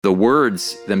The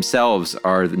words themselves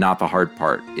are not the hard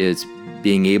part. It's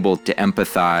being able to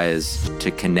empathize, to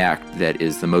connect, that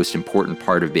is the most important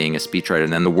part of being a speechwriter.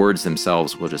 And then the words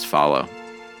themselves will just follow.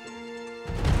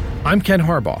 I'm Ken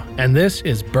Harbaugh, and this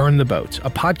is Burn the Boats,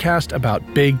 a podcast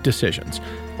about big decisions.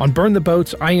 On Burn the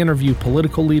Boats, I interview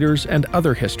political leaders and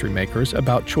other history makers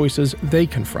about choices they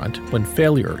confront when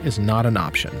failure is not an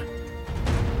option.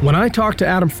 When I talked to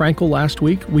Adam Frankel last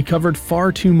week, we covered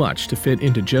far too much to fit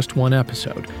into just one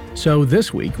episode. So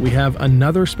this week, we have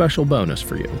another special bonus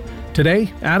for you.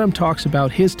 Today, Adam talks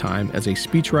about his time as a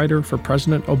speechwriter for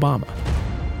President Obama.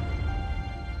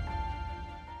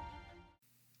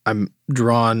 I'm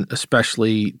drawn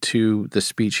especially to the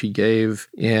speech he gave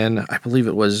in, I believe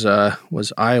it was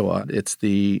Iowa. It's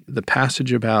the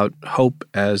passage about hope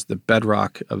as the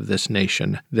bedrock of this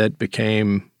nation that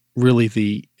became really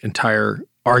the entire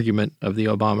argument of the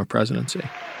Obama presidency.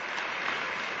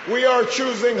 We are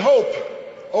choosing hope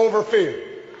over fear.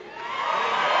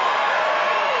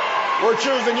 We're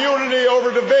choosing unity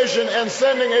over division and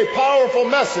sending a powerful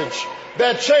message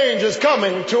that change is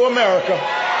coming to America.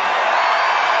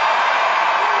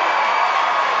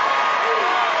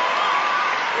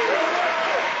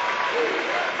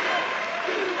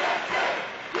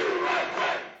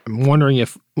 I'm wondering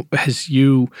if, as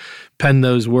you penned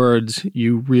those words,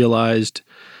 you realized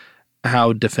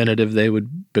how definitive they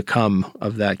would become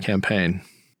of that campaign.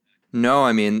 No,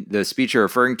 I mean, the speech you're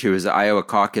referring to is the Iowa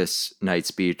caucus night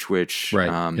speech, which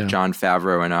John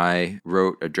Favreau and I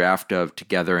wrote a draft of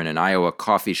together in an Iowa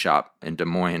coffee shop in Des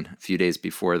Moines a few days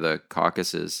before the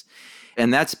caucuses.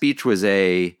 And that speech was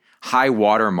a high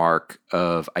watermark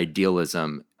of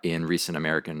idealism in recent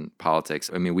American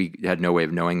politics. I mean, we had no way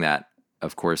of knowing that,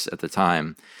 of course, at the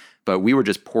time. But we were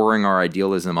just pouring our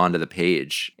idealism onto the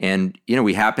page. And,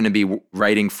 we happened to be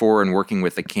writing for and working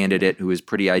with a candidate who is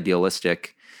pretty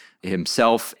idealistic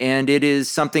himself. And it is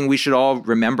something we should all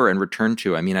remember and return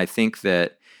to. I mean, I think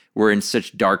that we're in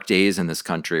such dark days in this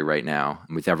country right now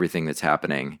with everything that's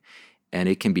happening. And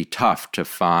it can be tough to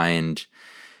find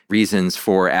reasons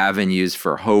for avenues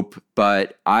for hope.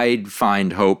 But I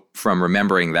find hope from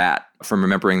remembering that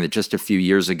just a few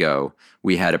years ago,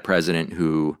 we had a president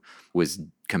who was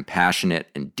compassionate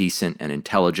and decent and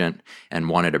intelligent and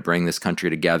wanted to bring this country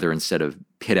together instead of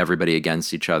pit everybody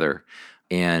against each other.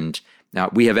 And now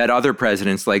we have had other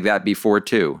presidents like that before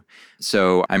too.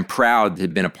 So I'm proud to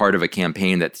have been a part of a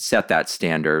campaign that set that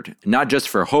standard, not just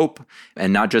for hope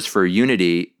and not just for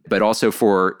unity, but also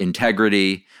for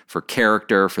integrity, for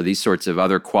character, for these sorts of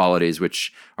other qualities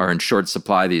which are in short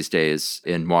supply these days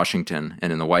in Washington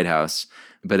and in the White House,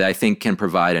 but I think can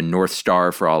provide a North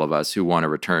Star for all of us who want to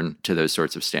return to those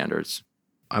sorts of standards.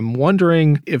 I'm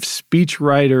wondering if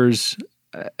speechwriters,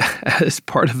 as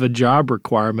part of a job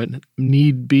requirement,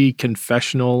 need be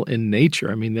confessional in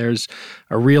nature. I mean, there's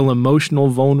a real emotional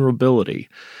vulnerability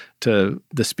to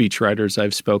the speechwriters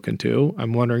I've spoken to.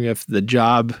 I'm wondering if the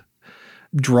job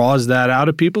draws that out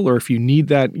of people or if you need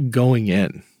that going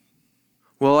in.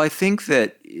 Well, I think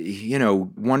that,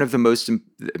 one of the most,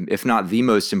 if not the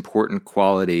most important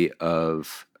quality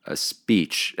of a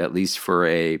speech, at least for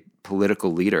a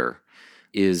political leader,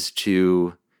 is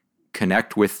to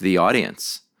connect with the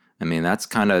audience. I mean, that's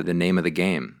kind of the name of the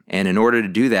game. And in order to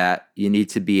do that, you need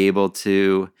to be able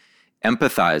to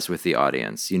empathize with the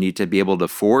audience. You need to be able to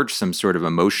forge some sort of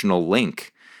emotional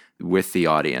link with the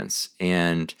audience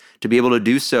and to be able to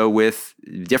do so with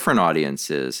different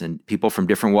audiences and people from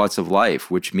different walks of life,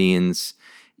 which means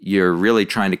you're really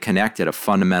trying to connect at a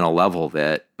fundamental level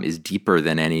that is deeper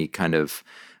than any kind of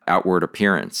outward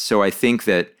appearance. So I think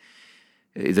that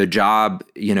the job,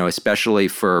 especially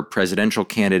for presidential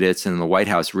candidates in the White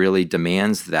House, really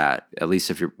demands that, at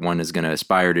least if one is going to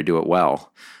aspire to do it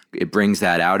well. It brings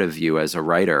that out of you as a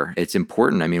writer. It's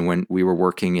important. I mean, when we were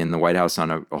working in the White House on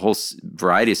a whole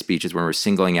variety of speeches, when we were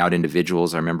singling out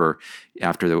individuals, I remember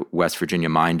after the West Virginia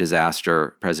mine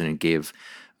disaster, the president gave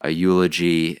a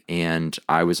eulogy, and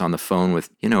I was on the phone with,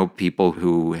 people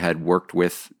who had worked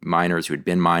with miners, who had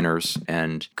been miners,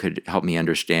 and could help me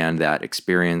understand that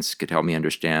experience, could help me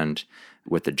understand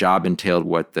what the job entailed,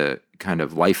 what the kind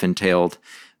of life entailed.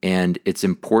 And it's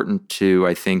important to,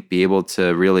 I think, be able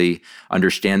to really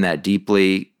understand that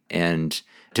deeply and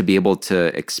to be able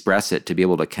to express it, to be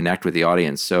able to connect with the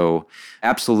audience. So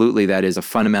absolutely, that is a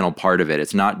fundamental part of it.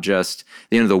 It's not just,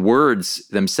 the words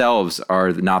themselves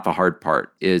are not the hard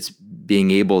part. It's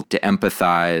being able to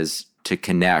empathize, to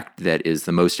connect, that is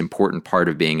the most important part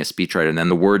of being a speechwriter. And then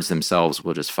the words themselves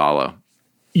will just follow.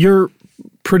 You're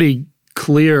pretty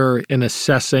clear in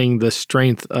assessing the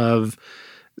strength of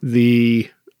the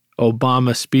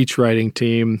Obama speechwriting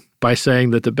team by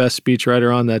saying that the best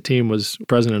speechwriter on that team was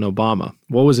President Obama.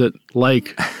 What was it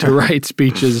like to write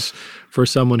speeches for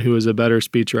someone who was a better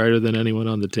speechwriter than anyone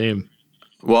on the team?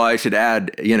 Well, I should add,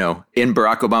 in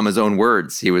Barack Obama's own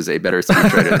words, he was a better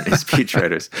speechwriter than his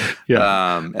speechwriters.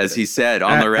 As he said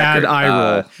on the record. Add eye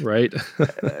roll, right?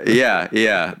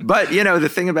 Yeah. But, the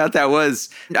thing about that was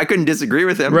I couldn't disagree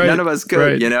with him. Right, None of us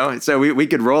could, right. So we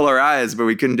could roll our eyes, but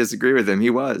we couldn't disagree with him. He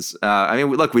was.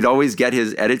 Look, we'd always get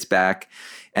his edits back.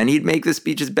 And he'd make the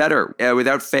speeches better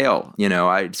without fail.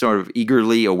 I'd sort of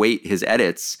eagerly await his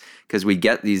edits because we'd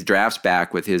get these drafts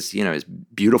back with his, his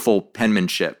beautiful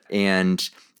penmanship. And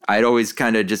I'd always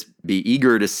kind of just be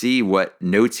eager to see what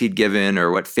notes he'd given or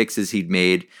what fixes he'd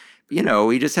made. He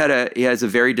just he has a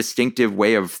very distinctive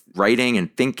way of writing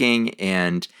and thinking,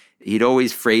 and he'd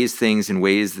always phrase things in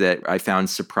ways that I found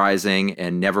surprising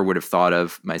and never would have thought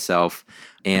of myself.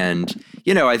 And,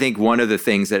 I think one of the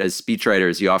things that as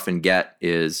speechwriters you often get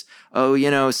is,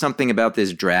 something about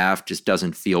this draft just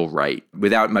doesn't feel right,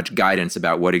 without much guidance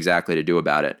about what exactly to do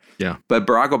about it. Yeah. But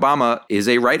Barack Obama is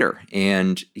a writer,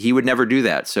 and he would never do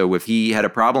that. So if he had a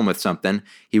problem with something,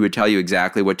 he would tell you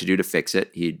exactly what to do to fix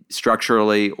it. He'd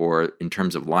structurally or in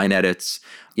terms of line edits,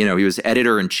 he was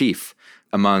editor-in-chief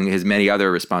among his many other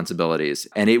responsibilities.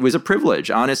 And it was a privilege.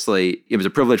 Honestly, it was a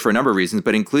privilege for a number of reasons,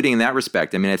 but including in that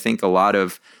respect. I think a lot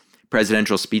of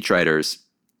presidential speechwriters,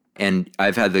 and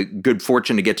I've had the good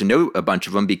fortune to get to know a bunch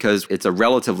of them because it's a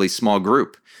relatively small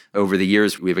group. Over the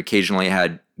years, we've occasionally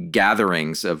had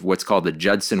gatherings of what's called the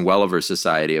Judson Welliver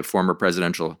Society of former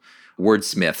presidential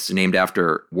wordsmiths named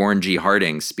after Warren G.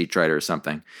 Harding's speechwriter or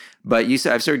something. But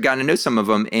I've sort of gotten to know some of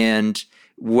them, and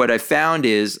what I found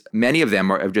is many of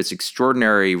them are just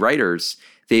extraordinary writers.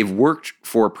 They've worked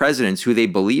for presidents who they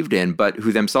believed in, but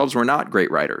who themselves were not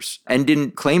great writers and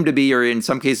didn't claim to be, or in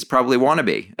some cases probably want to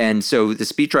be. And so the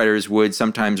speechwriters would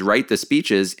sometimes write the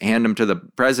speeches, hand them to the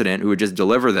president, who would just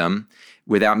deliver them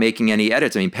without making any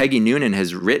edits. Peggy Noonan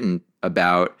has written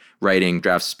about writing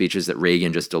draft speeches that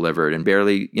Reagan just delivered and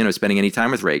barely, spending any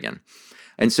time with Reagan.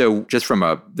 And so just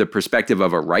from the perspective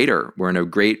of a writer, we're in a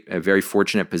very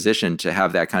fortunate position to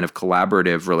have that kind of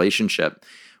collaborative relationship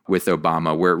with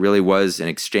Obama, where it really was an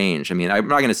exchange. I'm not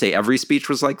going to say every speech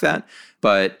was like that,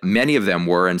 but many of them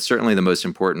were, and certainly the most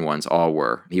important ones all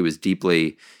were. He was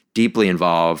deeply, deeply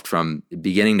involved from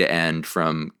beginning to end,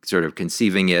 from sort of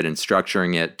conceiving it and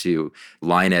structuring it to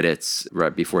line edits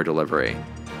right before delivery.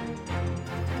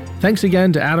 Thanks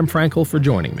again to Adam Frankel for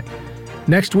joining me.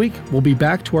 Next week, we'll be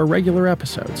back to our regular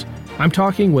episodes. I'm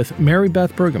talking with Mary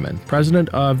Beth Brueggemann, president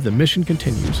of The Mission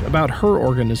Continues, about her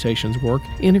organization's work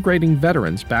integrating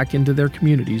veterans back into their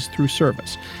communities through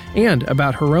service, and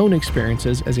about her own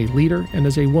experiences as a leader and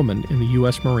as a woman in the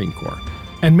U.S. Marine Corps.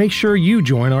 And make sure you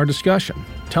join our discussion.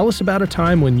 Tell us about a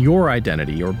time when your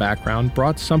identity or background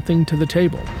brought something to the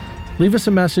table. Leave us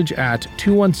a message at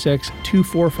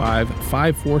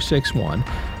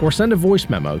 216-245-5461 or send a voice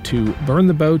memo to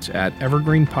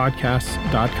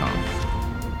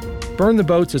burntheboats@evergreenpodcasts.com. Burn the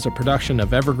Boats is a production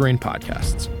of Evergreen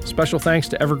Podcasts. Special thanks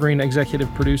to Evergreen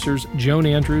executive producers Joan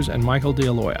Andrews and Michael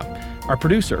D'Aloia. Our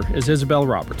producer is Isabel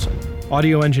Robertson.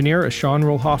 Audio engineer is Sean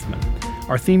Ruhl Hoffman.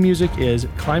 Our theme music is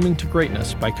Climbing to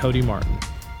Greatness by Cody Martin.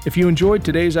 If you enjoyed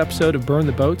today's episode of Burn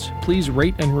the Boats, please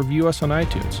rate and review us on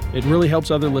iTunes. It really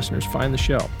helps other listeners find the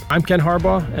show. I'm Ken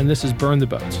Harbaugh, and this is Burn the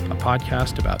Boats, a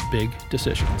podcast about big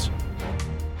decisions.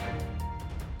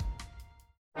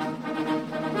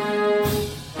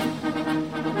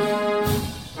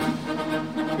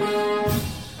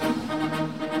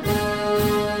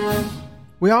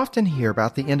 We often hear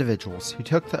about the individuals who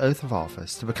took the oath of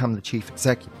office to become the chief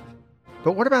executive.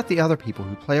 But what about the other people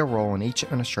who play a role in each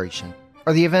administration,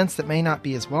 or the events that may not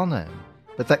be as well known,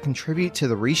 but that contribute to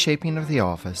the reshaping of the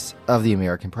office of the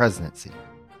American presidency?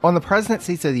 On the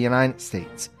Presidencies of the United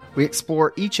States, we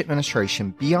explore each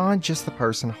administration beyond just the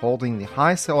person holding the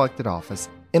highest elected office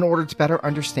in order to better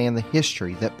understand the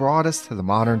history that brought us to the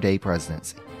modern-day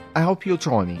presidency. I hope you'll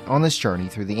join me on this journey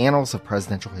through the annals of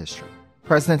presidential history.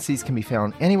 Presidencies can be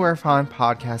found anywhere fine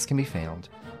podcasts can be found,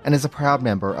 and is a proud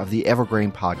member of the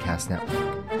Evergreen Podcast Network.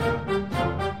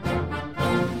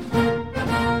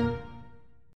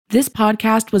 This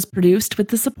podcast was produced with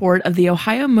the support of the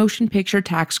Ohio Motion Picture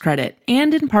Tax Credit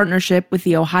and in partnership with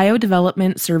the Ohio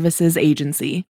Development Services Agency.